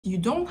You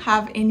don't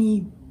have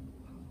any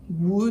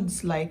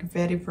woods like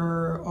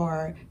vetiver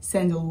or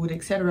sandalwood,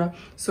 etc.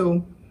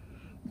 So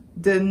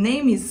the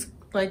name is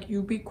like,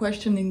 you'll be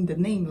questioning the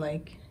name,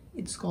 like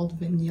it's called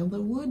vanilla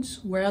woods.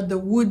 Where are the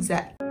woods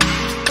at?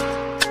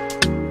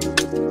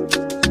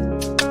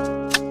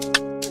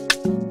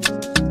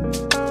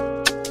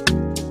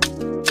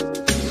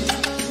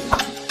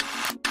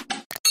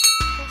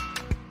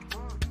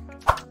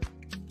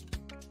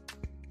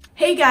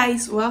 Hey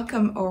guys,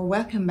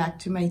 welcome back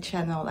to my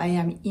channel. I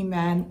am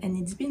Iman and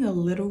it's been a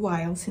little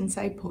while since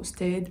I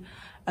posted.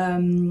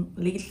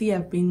 Lately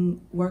I've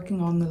been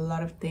working on a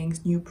lot of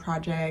things, new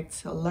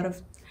projects, a lot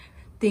of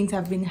things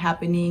have been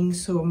happening,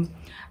 so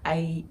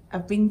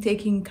I've been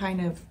taking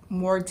kind of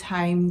more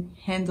time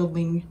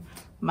handling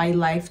my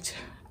life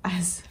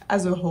as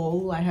a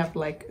whole. I have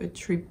like a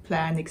trip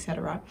planned,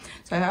 etc.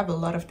 So I have a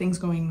lot of things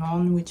going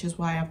on, which is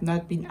why I've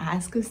not been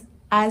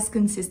as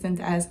consistent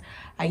as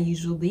I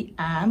usually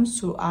am.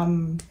 So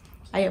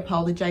I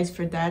apologize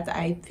for that.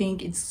 I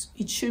think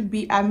I should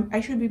be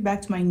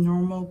back to my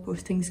normal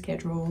posting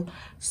schedule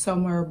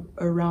somewhere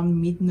around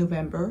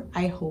mid-November,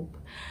 I hope.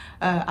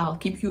 I'll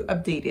keep you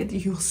updated.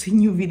 You'll see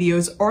new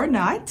videos or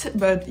not,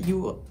 but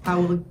I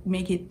will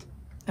make it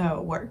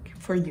work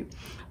for you.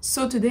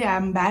 So today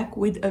I'm back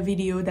with a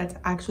video that's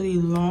actually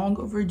long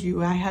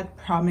overdue. I had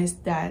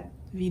promised that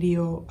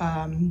video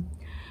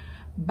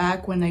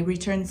back when I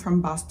returned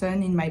from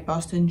Boston, in my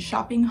Boston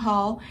shopping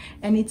haul,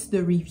 and it's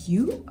the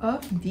review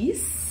of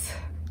this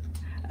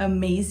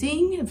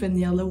amazing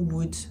vanilla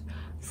wood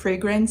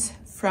fragrance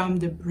from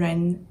the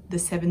brand The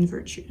Seven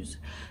Virtues.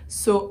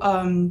 So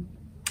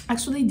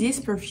actually this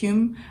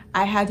perfume,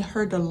 I had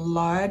heard a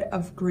lot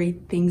of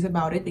great things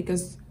about it,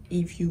 because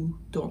if you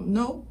don't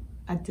know,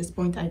 at this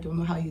point I don't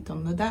know how you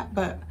don't know that,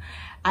 but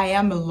I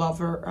am a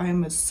lover, I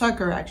am a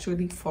sucker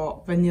actually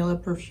for vanilla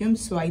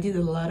perfumes. So I did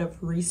a lot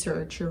of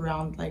research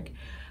around like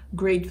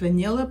great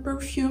vanilla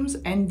perfumes,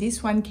 and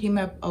this one came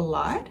up a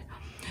lot,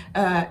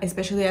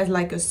 especially as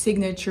like a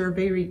signature,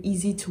 very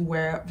easy to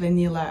wear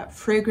vanilla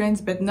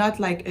fragrance, but not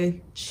like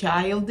a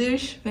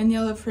childish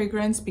vanilla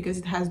fragrance, because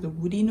it has the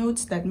woody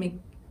notes that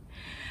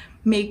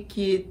make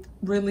it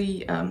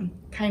really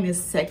kind of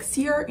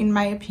sexier in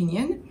my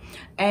opinion.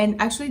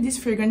 And actually this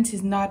fragrance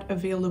is not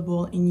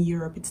available in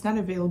Europe. It's not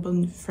available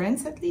in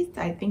France, at least.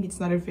 I think it's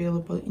not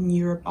available in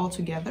Europe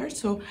altogether.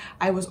 So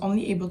I was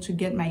only able to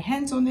get my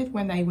hands on it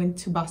when I went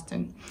to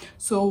Boston.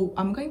 So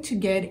I'm going to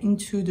get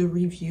into the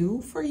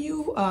review for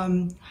you,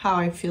 how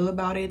I feel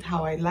about it,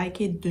 how I like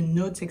it, the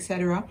notes,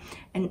 etc.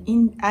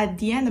 And at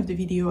the end of the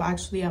video,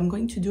 actually, I'm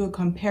going to do a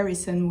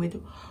comparison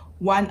with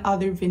one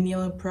other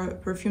vanilla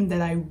perfume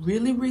that I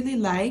really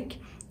like,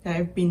 that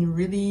I've been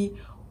really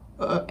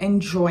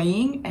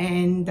enjoying,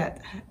 and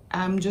that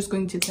I'm just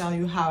going to tell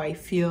you how I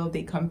feel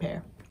they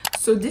compare.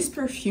 So this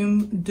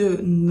perfume, the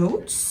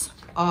notes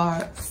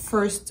are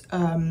first,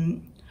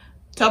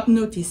 top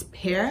note is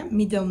pear,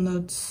 middle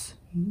notes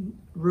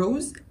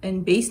rose,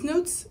 and base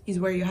notes is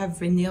where you have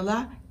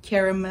vanilla,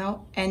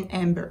 caramel, and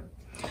amber.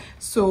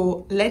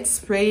 So let's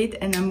spray it,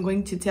 and I'm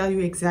going to tell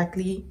you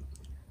exactly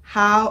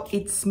how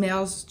it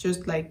smells,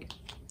 just like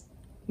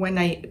when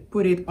I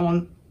put it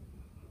on.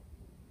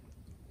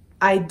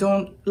 I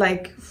don't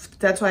like,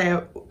 that's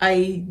why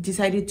I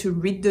decided to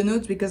read the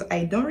notes, because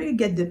I don't really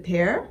get the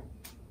pear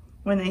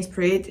when I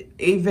spray it,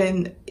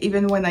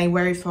 even when I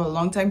wear it for a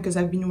long time, because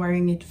I've been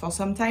wearing it for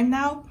some time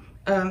now.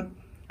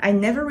 I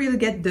never really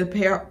get the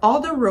pear or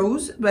the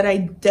rose, but I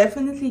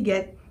definitely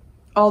get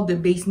all the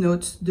base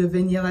notes, the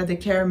vanilla, the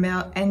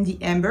caramel, and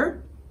the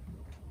amber.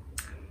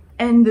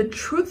 And the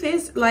truth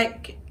is,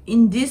 like,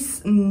 in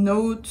this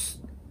notes,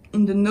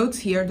 in the notes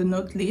here, the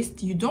note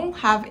list, you don't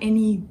have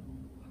any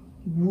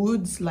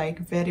woods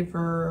like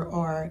vetiver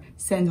or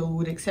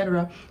sandalwood,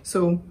 etc.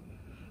 So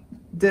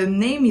the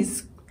name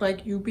is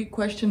like, you'll be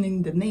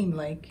questioning the name,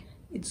 like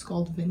it's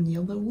called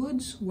vanilla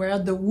woods. Where are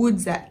the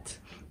woods at,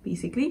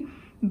 basically?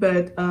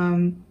 But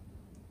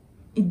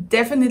it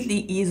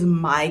definitely is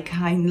my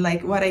kind.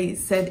 Like what I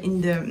said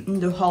in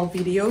the haul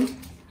video,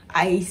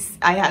 I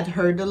had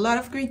heard a lot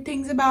of great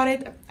things about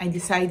it. I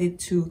decided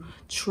to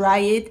try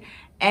it,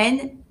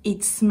 and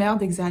it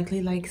smelled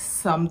exactly like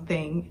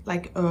something,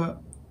 like a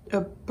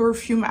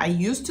perfume I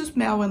used to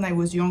smell when I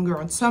was younger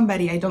on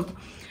somebody.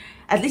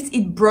 At least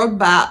it brought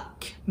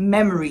back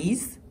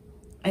memories,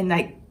 and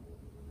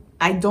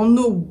I don't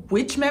know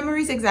which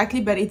memories exactly,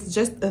 but it's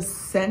just a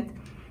scent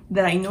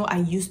that I know I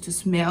used to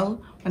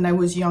smell when I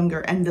was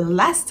younger. And the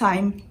last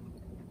time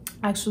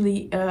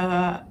actually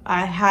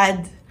I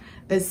had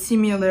a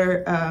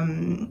similar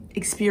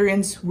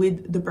experience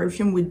with the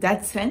perfume, with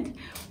that scent,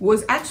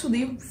 was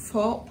actually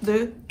for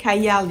the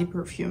Kayali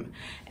perfume.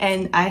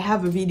 And I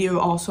have a video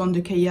also on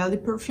the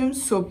Kayali perfume.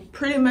 So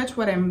pretty much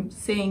what I'm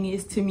saying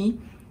is, to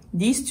me,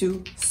 these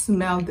two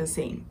smell the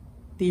same.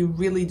 They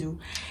really do.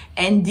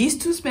 And these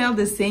two smell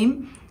the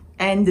same.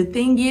 And the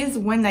thing is,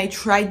 when I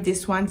tried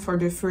this one for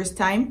the first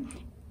time,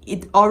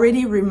 it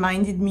already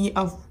reminded me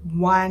of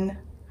one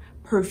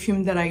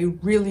perfume that I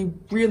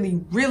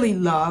really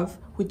love,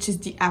 which is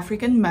the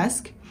African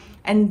musk.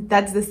 And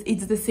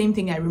it's the same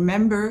thing. I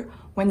remember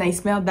when I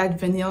smelled that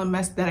vanilla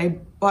musk that I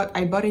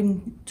bought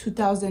in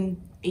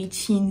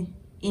 2018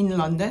 in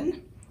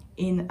London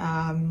in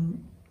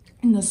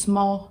a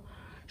small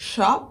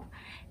shop,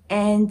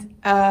 and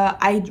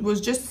I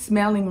was just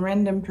smelling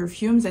random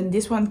perfumes, and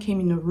this one came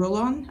in a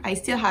roll-on. I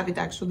still have it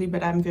actually,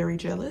 but I'm very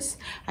jealous.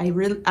 I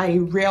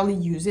rarely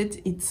use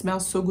it. It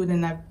smells so good,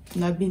 and I've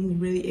not been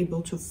really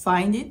able to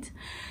find it.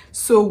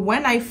 So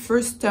when I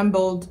first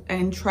stumbled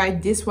and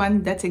tried this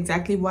one, that's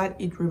exactly what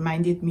it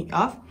reminded me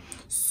of.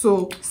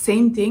 So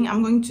same thing,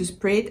 I'm going to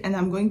spray it, and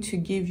I'm going to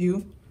give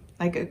you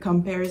like a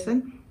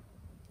comparison,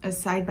 a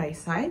side by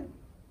side.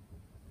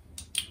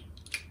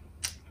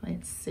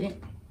 Let's see.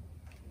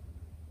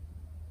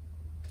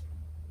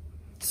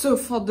 So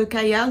for the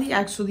Kayali,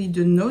 actually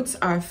the notes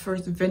are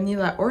first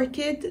vanilla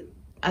orchid,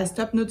 as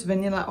top notes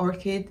vanilla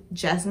orchid,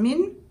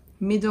 jasmine,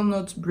 middle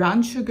notes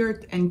brown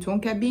sugar and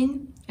tonka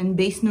bean, and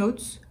base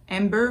notes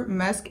amber,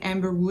 musk,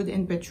 amber wood,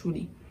 and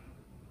patchouli.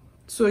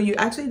 So you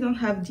actually don't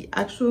have the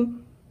actual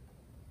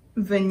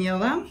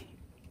vanilla.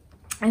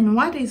 And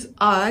what is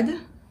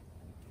odd,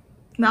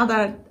 now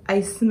that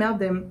I smell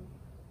them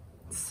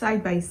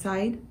side by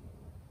side,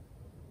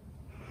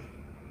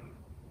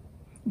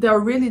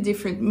 they're really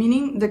different,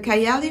 meaning the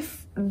Kayali,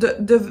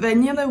 the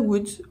vanilla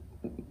wood,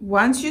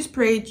 once you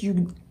spray it,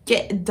 you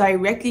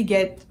directly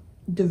get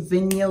the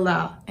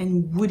vanilla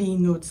and woody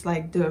notes,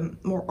 like the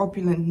more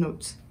opulent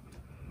notes.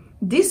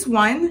 This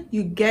one,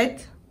 you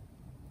get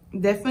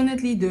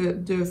definitely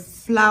the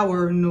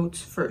flower notes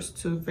first,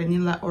 so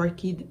vanilla,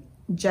 orchid,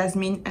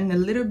 jasmine, and a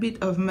little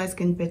bit of musk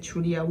and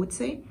patchouli, I would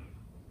say.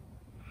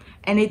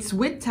 And it's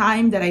with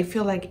time that I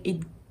feel like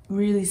it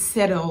really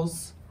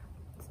settles.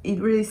 It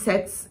really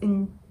sets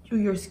into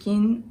your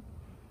skin,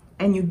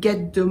 and you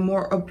get the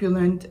more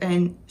opulent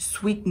and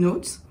sweet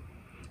notes.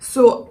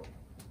 So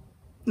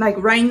like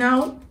right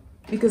now,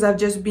 because I've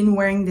just been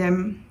wearing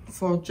them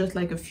for just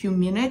like a few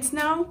minutes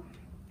now,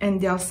 and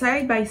they are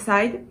side by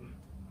side,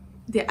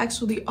 they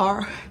actually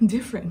are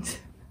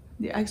different.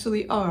 They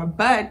actually are,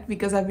 but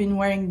because I've been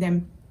wearing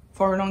them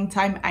for a long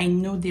time, I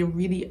know they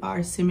really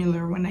are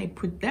similar when I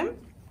put them.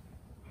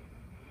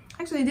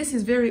 Actually, this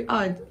is very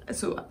odd.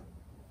 So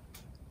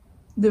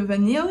the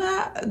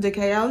vanilla, the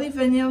Kayali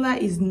vanilla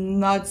is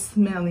not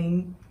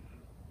smelling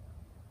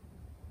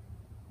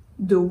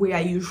the way I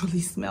usually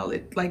smell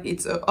it. Like,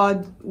 it's an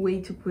odd way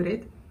to put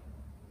it.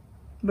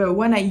 But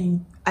when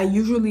I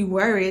usually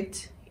wear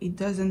it, it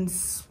doesn't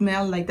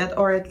smell like that,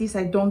 or at least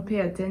I don't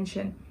pay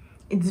attention.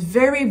 It's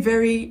very,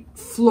 very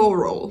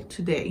floral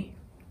today.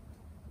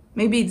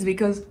 Maybe it's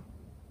because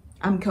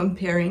I'm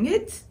comparing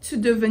it to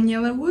the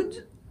vanilla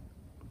wood.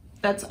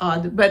 That's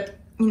odd, but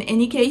in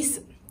any case,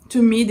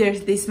 to me,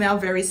 they smell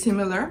very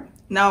similar.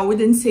 Now, I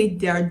wouldn't say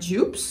they are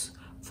dupes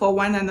for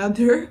one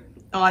another,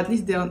 or at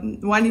least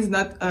one is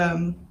not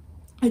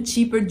a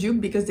cheaper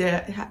dupe, because they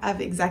have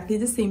exactly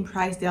the same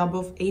price. They are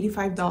both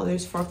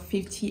 $85 for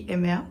 50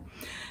 ml.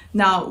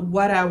 Now,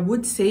 what I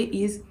would say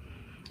is,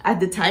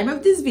 at the time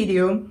of this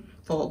video,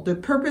 for the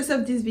purpose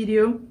of this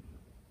video,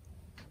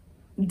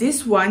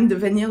 this one, the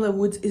vanilla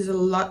woods, is a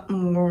lot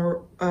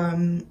more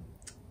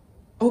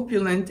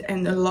opulent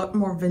and a lot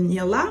more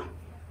vanilla,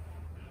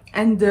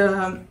 and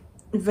the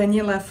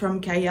vanilla from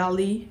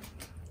Kayali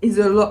is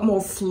a lot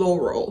more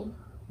floral.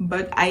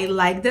 But I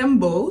like them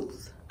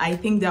both. I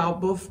think they are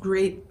both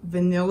great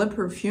vanilla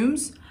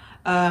perfumes,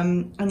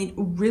 and it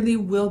really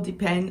will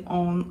depend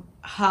on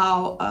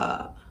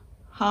how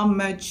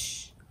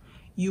much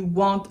you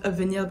want a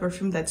vanilla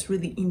perfume that's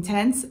really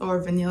intense, or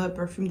a vanilla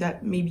perfume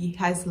that maybe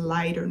has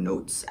lighter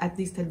notes, at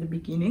least at the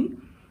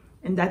beginning,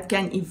 and that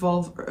can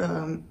evolve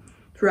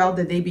throughout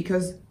the day.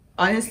 Because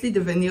honestly,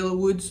 the vanilla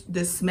woods,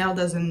 the smell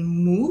doesn't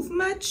move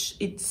much.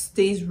 It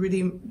stays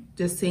really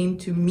the same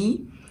to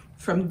me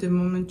from the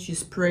moment you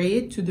spray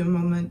it to the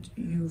moment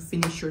you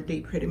finish your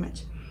day, pretty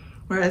much.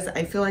 Whereas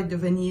I feel like the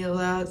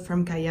vanilla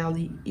from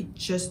Kayali, it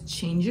just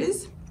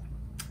changes.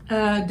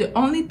 The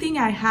only thing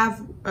I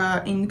have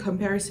in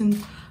comparison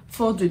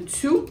for the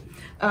two,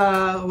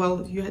 well,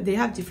 they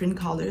have different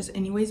colors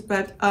anyways,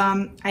 but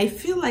I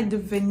feel like the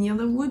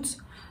vanilla woods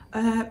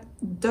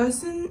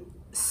doesn't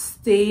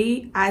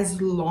stay as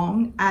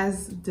long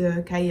as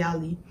the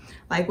Kayali.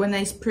 Like when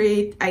I spray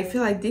it, I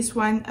feel like this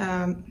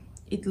one,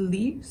 it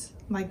leaves.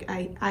 Like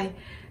I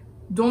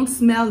don't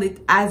smell it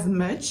as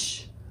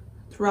much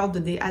throughout the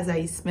day as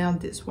I smell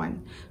this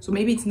one. So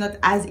maybe it's not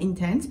as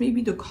intense.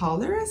 Maybe the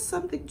color has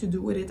something to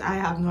do with it. I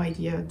have no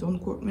idea. Don't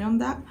quote me on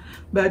that.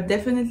 But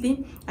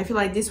definitely, I feel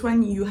like this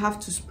one, you have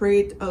to spray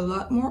it a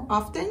lot more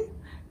often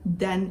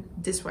than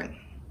this one.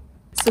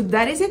 So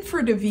that is it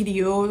for the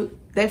video.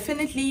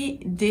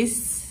 Definitely,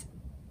 this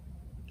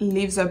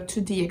lives up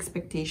to the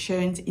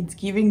expectations. It's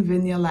giving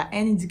vanilla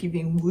and it's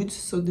giving wood,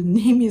 so the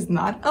name is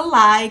not a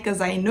lie,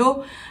 because I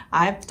know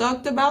I've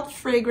talked about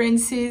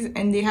fragrances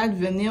and they had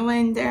vanilla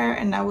in there,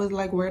 and I was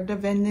like, where's the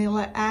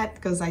vanilla at?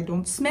 Because I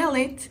don't smell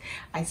it.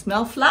 I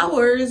smell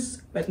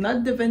flowers, but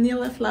not the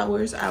vanilla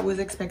flowers I was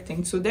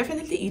expecting. So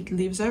definitely it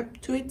lives up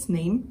to its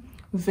name.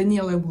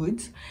 vanilla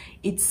wood.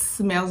 It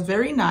smells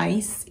very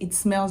nice. It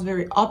smells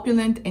very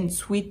opulent and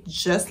sweet,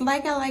 just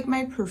like I like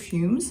my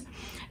perfumes.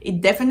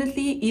 It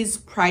definitely is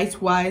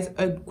price-wise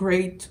a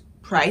great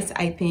price.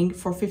 I think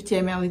for 50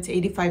 ml it's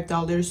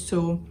 $85,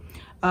 so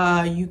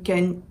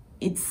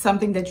it's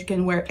something that you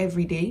can wear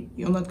every day.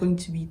 You're not going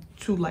to be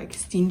too like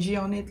stingy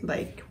on it,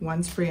 like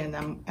one spray and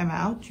I'm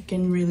out. You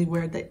can really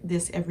wear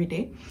this every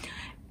day.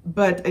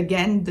 But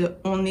again, the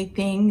only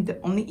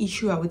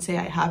issue I would say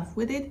I have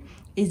with it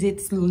is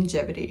its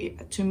longevity.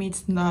 To me,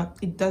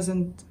 it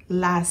doesn't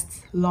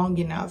last long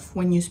enough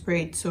when you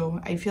spray it. So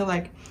I feel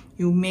like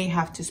you may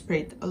have to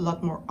spray it a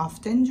lot more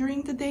often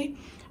during the day.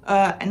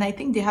 And I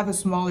think they have a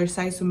smaller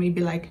size, so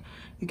maybe like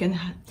you can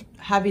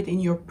have it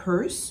in your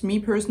purse. Me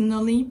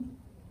personally,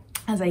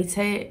 as I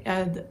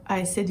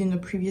said in a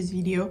previous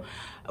video,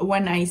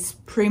 when I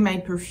spray my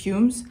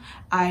perfumes,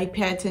 I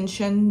pay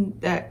attention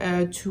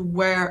to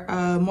wear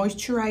a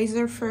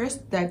moisturizer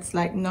first that's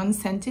like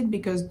non-scented,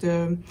 because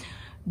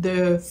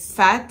the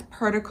fat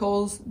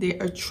particles, they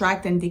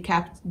attract and they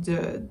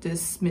capture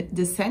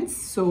the scents.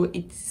 So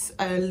it's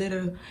a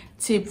little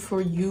tip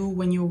for you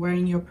when you're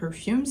wearing your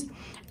perfumes.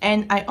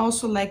 And I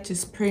also like to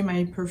spray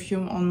my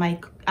perfume on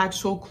my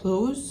actual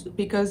clothes,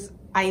 because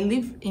I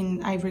live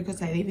in Ivory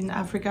Coast, I live in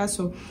Africa,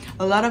 so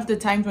a lot of the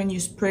times when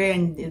you spray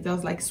and it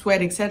does like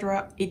sweat,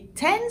 etc., it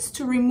tends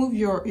to remove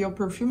your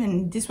perfume,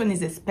 and this one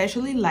is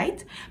especially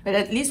light, but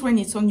at least when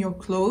it's on your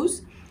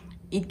clothes,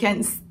 it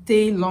can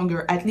stay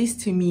longer. At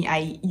least to me,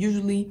 I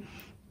usually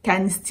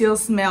can still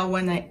smell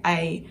when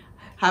I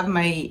have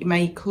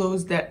my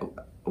clothes, that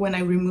when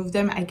I remove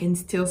them, I can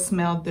still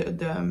smell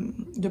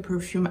the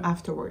perfume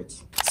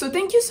afterwards. So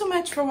thank you so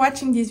much for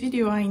watching this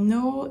video. I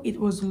know it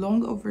was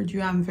long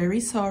overdue. I'm very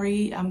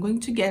sorry. I'm going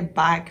to get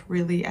back,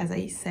 really, as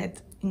I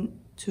said,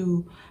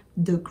 into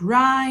the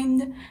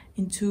grind,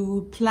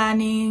 into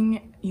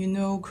planning. You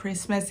know,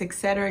 Christmas,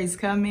 etc. is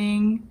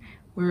coming.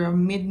 We're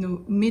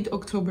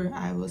mid-October.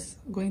 I was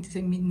going to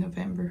say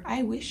mid-November.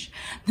 I wish.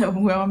 No,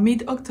 we're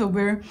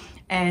mid-October.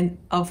 And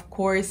of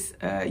course,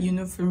 you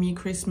know, for me,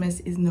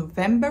 Christmas is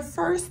November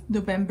 1st.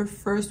 November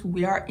 1st,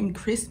 we are in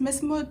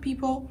Christmas mode,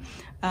 people.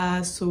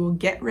 So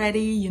get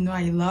ready. You know,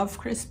 I love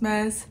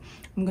Christmas.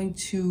 I'm going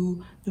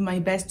to do my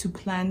best to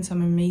plan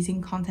some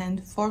amazing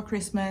content for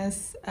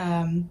Christmas.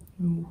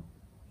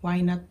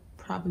 Why not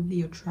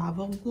probably a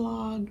travel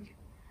vlog?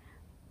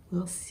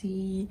 We'll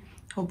see.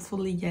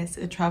 Hopefully, yes,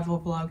 a travel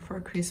vlog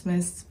for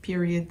Christmas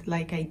period,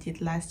 like I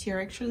did last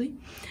year actually.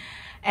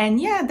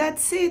 And yeah,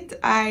 that's it.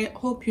 I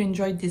hope you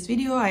enjoyed this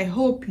video. I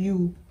hope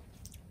you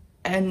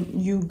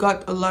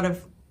got a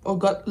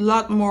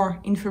lot more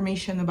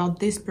information about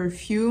this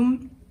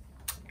perfume.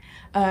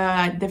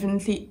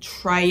 Definitely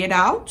try it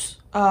out.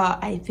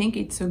 I think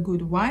it's a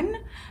good one.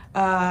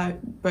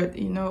 But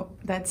you know,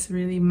 that's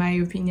really my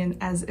opinion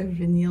as a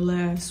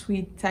vanilla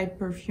sweet type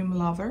perfume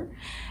lover.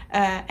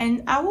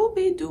 And I will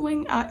be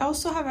doing, I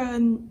also have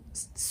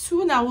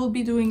soon I will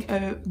be doing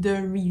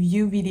the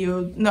review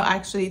video. No,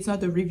 actually it's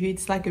not a review,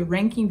 it's like a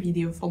ranking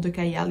video for the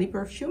Kayali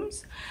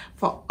perfumes,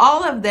 for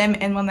all of them.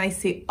 And when I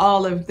say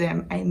all of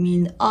them, I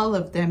mean all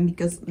of them,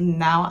 because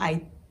now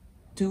I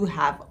do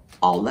have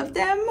all of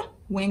them.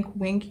 Wink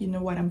wink, you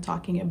know what I'm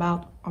talking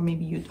about, or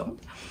maybe you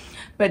don't.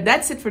 But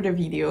that's it for the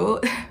video.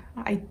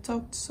 I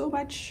talked so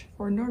much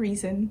for no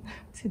reason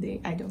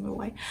today. I don't know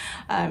why.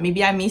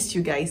 Maybe I missed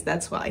you guys,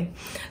 that's why.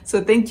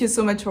 So thank you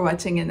so much for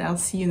watching, and I'll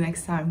see you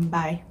next time.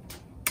 Bye.